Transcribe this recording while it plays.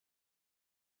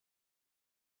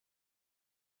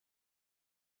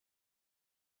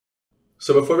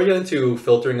So before we get into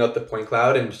filtering out the point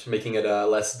cloud and just making it a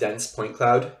less dense point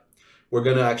cloud, we're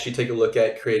going to actually take a look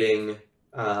at creating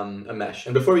a mesh.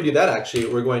 And before we do that, actually,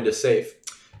 we're going to save,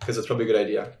 because it's probably a good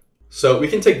idea. So we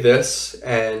can take this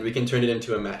and we can turn it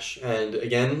into a mesh. And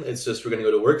again, it's just, we're going to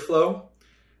go to workflow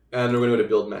and we're going to go to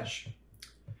build mesh.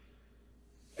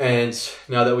 And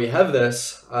now that we have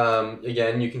this,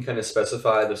 again, you can kind of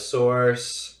specify the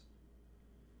source,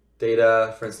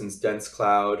 data, for instance, dense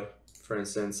cloud, for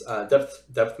instance,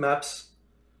 depth maps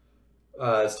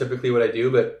is typically what I do,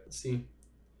 but let's see.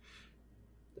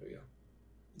 There we go.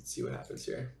 Let's see what happens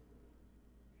here.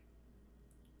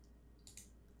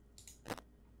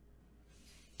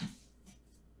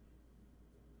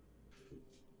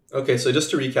 Okay, so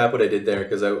just to recap what I did there,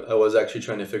 because I was actually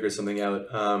trying to figure something out.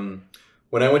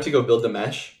 When I went to go build the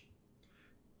mesh,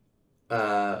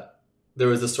 there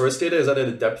was the source data is either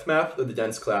the depth map or the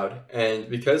dense cloud. And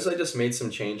because I just made some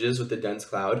changes with the dense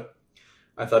cloud,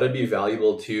 I thought it'd be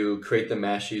valuable to create the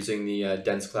mesh using the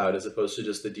dense cloud as opposed to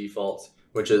just the default,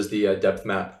 which is the depth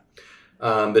map.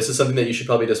 This is something that you should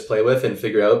probably just play with and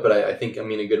figure out, but I think,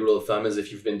 a good rule of thumb is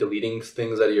if you've been deleting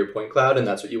things out of your point cloud and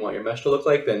that's what you want your mesh to look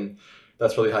like, then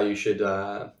that's probably how you should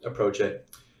approach it.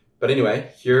 But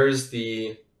anyway, here's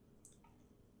the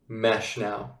mesh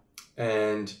now.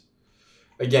 And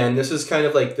again, this is kind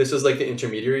of like, this is like the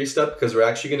intermediary step, because we're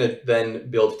actually going to then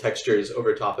build textures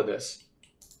over top of this.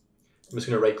 I'm just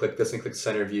going to right click this and click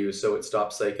center view so it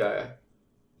stops, like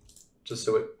just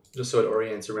so it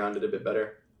orients around it a bit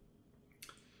better.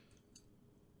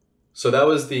 So that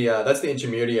was the that's the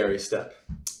intermediary step.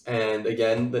 And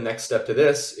again, the next step to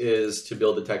this is to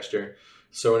build a texture.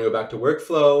 So we're going to go back to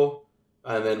workflow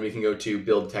and then we can go to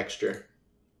build texture.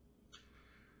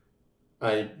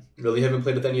 I really haven't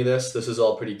played with any of this. This is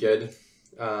all pretty good.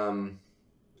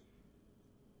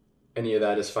 Any of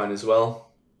that is fine as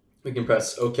well. We can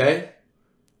press OK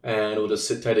and we'll just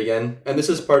sit tight again. And this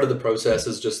is part of the process,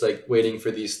 is just like waiting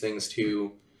for these things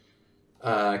to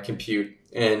compute.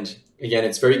 And again,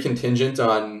 it's very contingent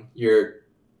on your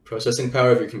processing power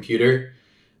of your computer.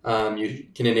 You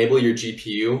can enable your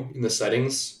GPU in the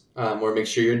settings, or make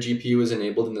sure your GPU is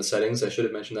enabled in the settings. I should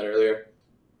have mentioned that earlier.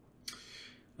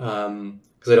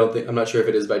 Because I'm not sure if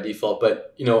it is by default,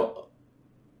 but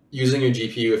using your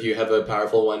GPU, if you have a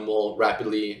powerful one, will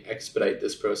rapidly expedite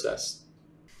this process.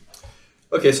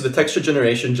 Okay, so the texture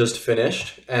generation just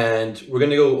finished, and we're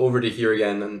going to go over to here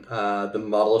again, and the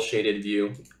model shaded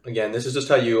view. Again, this is just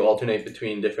how you alternate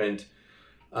between different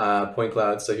point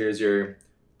clouds. So here's your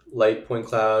light point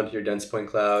cloud, your dense point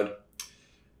cloud.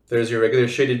 There's your regular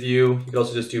shaded view. You can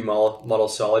also just do model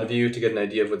solid view to get an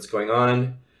idea of what's going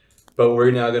on. But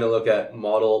we're now going to look at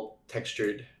model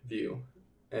textured view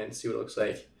and see what it looks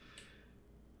like.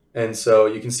 And so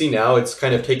you can see now it's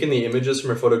kind of taken the images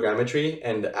from our photogrammetry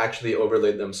and actually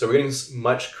overlaid them. So we're getting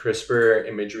much crisper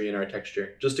imagery in our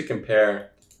texture, just to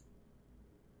compare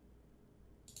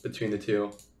between the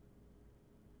two.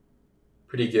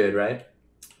 Pretty good, right?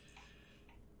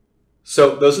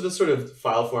 So those are the sort of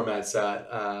file formats that,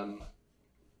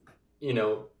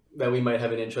 that we might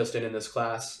have an interest in this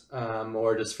class,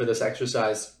 or just for this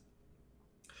exercise.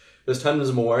 There's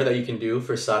tons more that you can do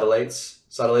for satellite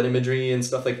imagery and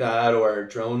stuff like that, or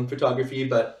drone photography,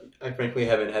 but I frankly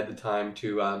haven't had the time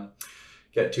to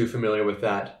get too familiar with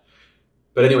that.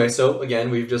 But anyway, so again,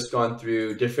 we've just gone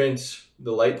through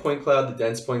the light point cloud, the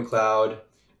dense point cloud,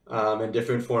 and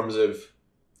different forms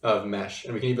of mesh.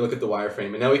 And we can even look at the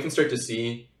wireframe. And now we can start to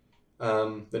see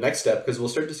the next step, because we'll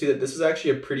start to see that this is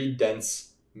actually a pretty dense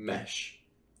mesh.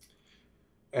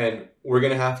 And we're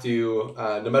going to have to,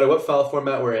 no matter what file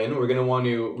format we're in, we're going to want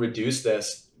to reduce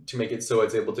this to make it so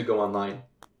it's able to go online.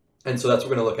 And so that's what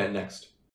we're going to look at next.